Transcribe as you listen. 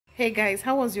Hey guys,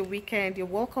 how was your weekend? You're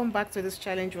welcome back to this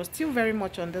challenge. We're still very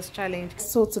much on this challenge.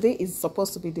 So today is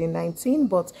supposed to be day 19,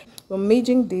 but we're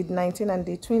merging day 19 and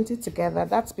day 20 together.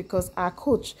 That's because our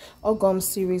coach Ogom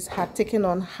series had taken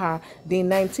on her day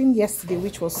 19 yesterday,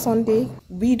 which was Sunday.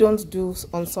 We don't do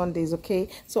on Sundays, okay?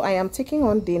 So I am taking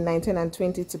on day 19 and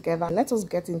 20 together. Let us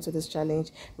get into this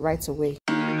challenge right away.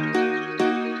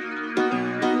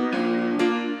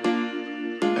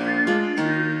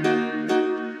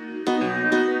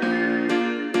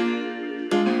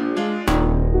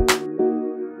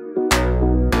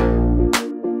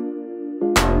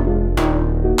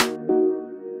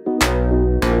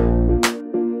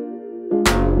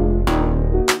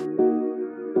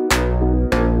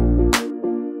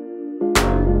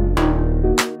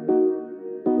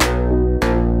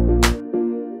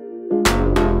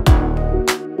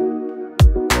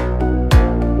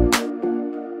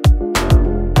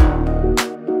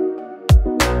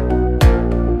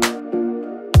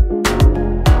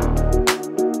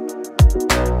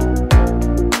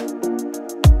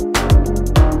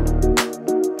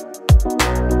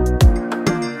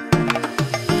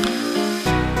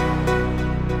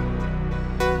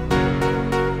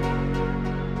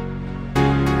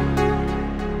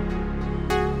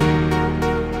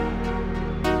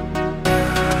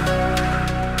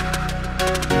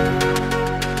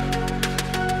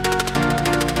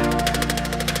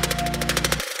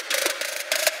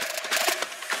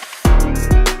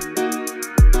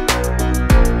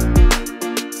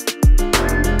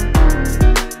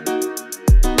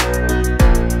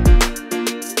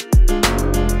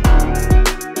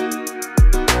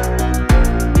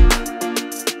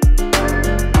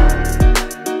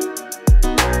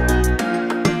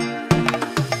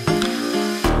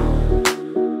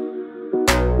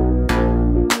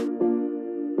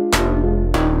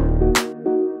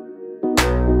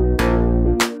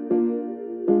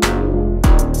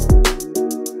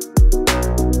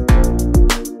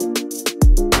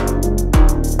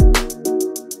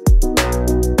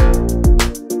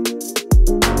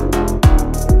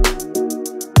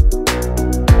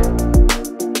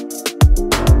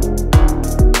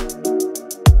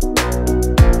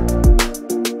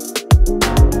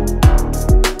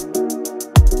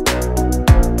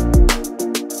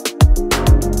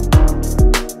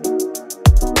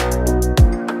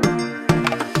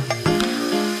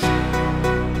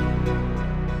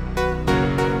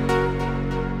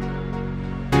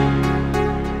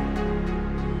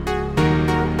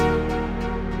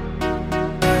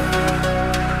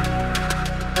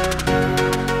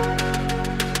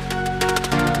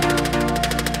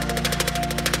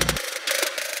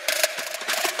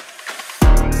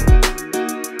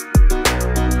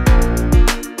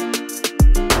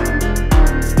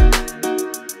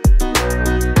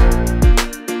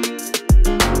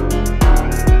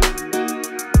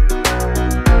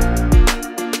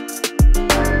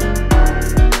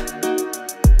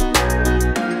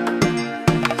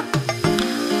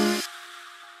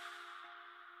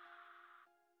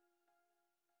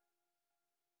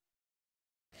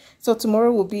 So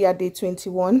tomorrow will be at day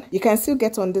 21. You can still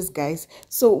get on this, guys.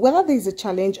 So whether there is a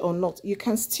challenge or not, you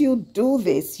can still do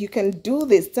this. You can do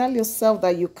this. Tell yourself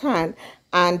that you can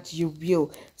and you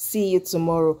will. See you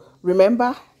tomorrow.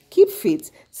 Remember, keep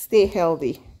fit, stay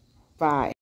healthy. Bye.